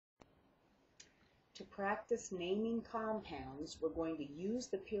To practice naming compounds, we're going to use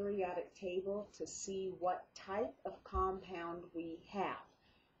the periodic table to see what type of compound we have.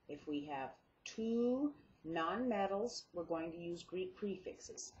 If we have two nonmetals, we're going to use Greek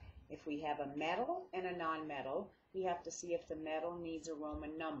prefixes. If we have a metal and a nonmetal, we have to see if the metal needs a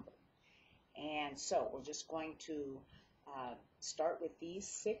Roman number. And so we're just going to start with these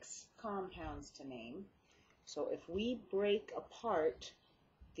 6 compounds to name. So if we break apart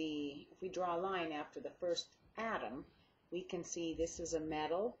if we draw a line after the first atom, we can see this is a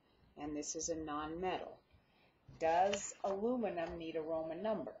metal and this is a nonmetal. Does aluminum need a Roman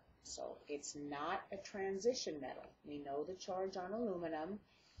number? So it's not a transition metal. We know the charge on aluminum,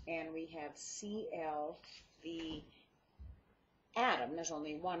 and we have Cl, the atom. There's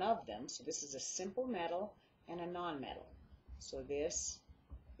only one of them, so this is a simple metal and a nonmetal. So this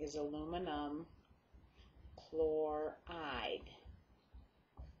is aluminum chloride,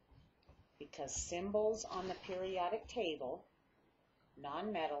 because symbols on the periodic table,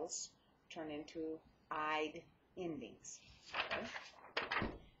 nonmetals, turn into "ide" endings. Okay?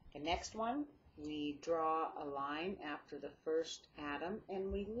 The next one, we draw a line after the first atom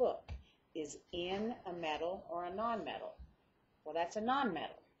and we look, is N a metal or a nonmetal? Well, that's a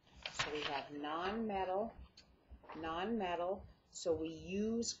nonmetal. So we have nonmetal, nonmetal, so we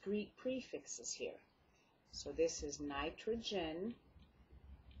use Greek prefixes here. So this is nitrogen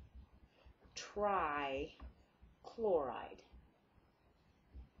trichloride.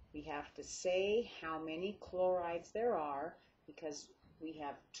 We have to say how many chlorides there are because we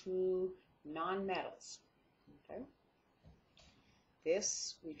have 2 nonmetals. Okay?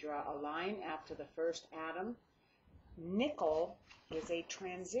 This, we draw a line after the first atom. Nickel is a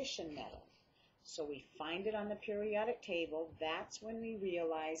transition metal. So we find it on the periodic table. That's when we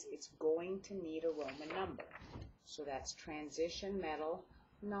realize it's going to need a Roman number. So that's transition metal,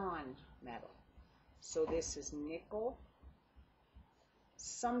 non-metal. So this is nickel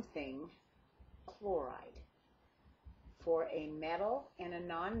something chloride. For a metal and a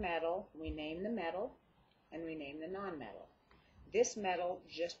nonmetal, we name the metal and we name the nonmetal. This metal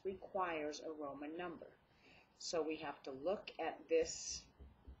just requires a Roman number. So we have to look at this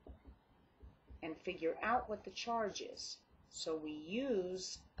and figure out what the charge is. So we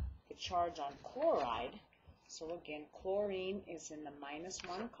use the charge on chloride. So again, chlorine is in the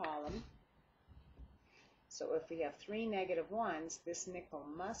 -1 column. So if we have 3 negative 1s, this nickel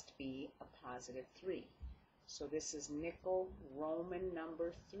must be a +3. So this is nickel Roman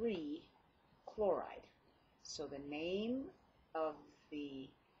number 3 chloride. So the name of the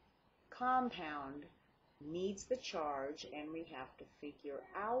compound needs the charge, and we have to figure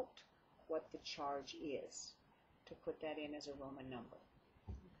out what the charge is to put that in as a Roman number.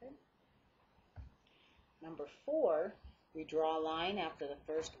 Okay. Number 4, we draw a line after the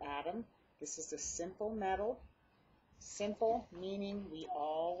first atom. This is a simple metal. Simple meaning we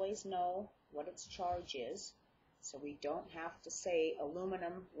always know what its charge is. So we don't have to say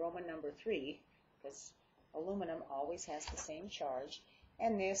aluminum Roman number 3 because aluminum always has the same charge.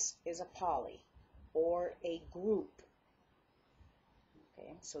 And this is a poly or a group.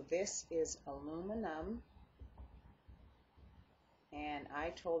 Okay, so this is aluminum. And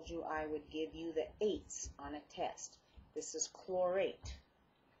I told you I would give you the 8s on a test. This is chlorate.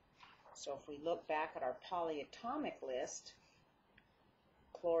 So if we look back at our polyatomic list,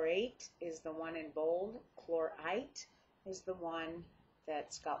 chlorate is the one in bold, chlorite is the one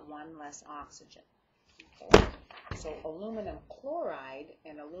that's got 1 less oxygen. Okay. So aluminum chloride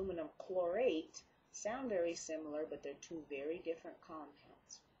and aluminum chlorate sound very similar, but they're 2 very different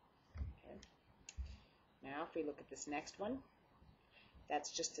compounds. Okay. Now if we look at this next one,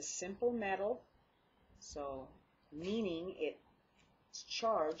 that's just a simple metal, so meaning its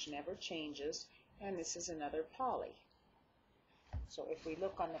charge never changes, and this is another poly. So if we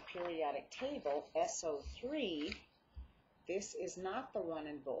look on the periodic table, SO3, this is not the one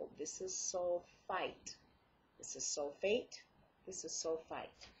in bold. This is sulfite. This is sulfate. This is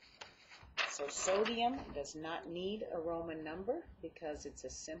sulfite. So sodium does not need a Roman number because it's a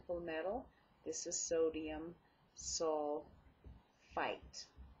simple metal. This is sodium sulfite.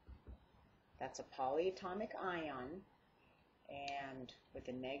 That's a polyatomic ion, and with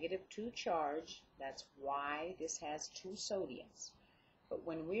a -2 charge, that's why this has 2 sodiums. But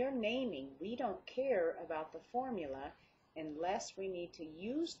when we're naming, we don't care about the formula unless we need to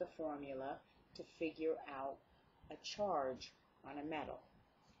use the formula to figure out a charge on a metal.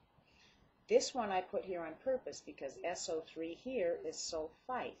 This one I put here on purpose because SO3 here is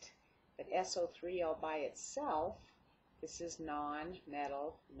sulfite, but SO3 all by itself, this is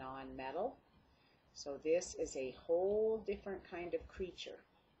non-metal, non-metal. So this is a whole different kind of creature.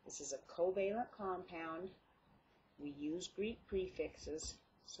 This is a covalent compound. We use Greek prefixes,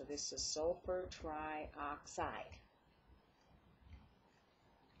 so this is sulfur trioxide.